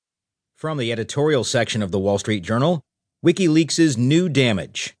From the editorial section of the Wall Street Journal, WikiLeaks's New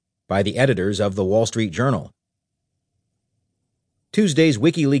Damage, by the editors of the Wall Street Journal. Tuesday's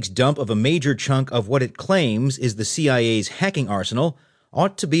WikiLeaks dump of a major chunk of what it claims is the CIA's hacking arsenal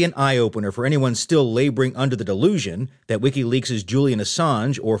ought to be an eye-opener for anyone still laboring under the delusion that WikiLeaks's Julian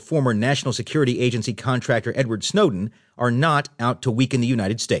Assange or former National Security Agency contractor Edward Snowden are not out to weaken the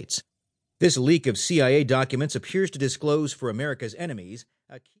United States. This leak of CIA documents appears to disclose for America's enemies a key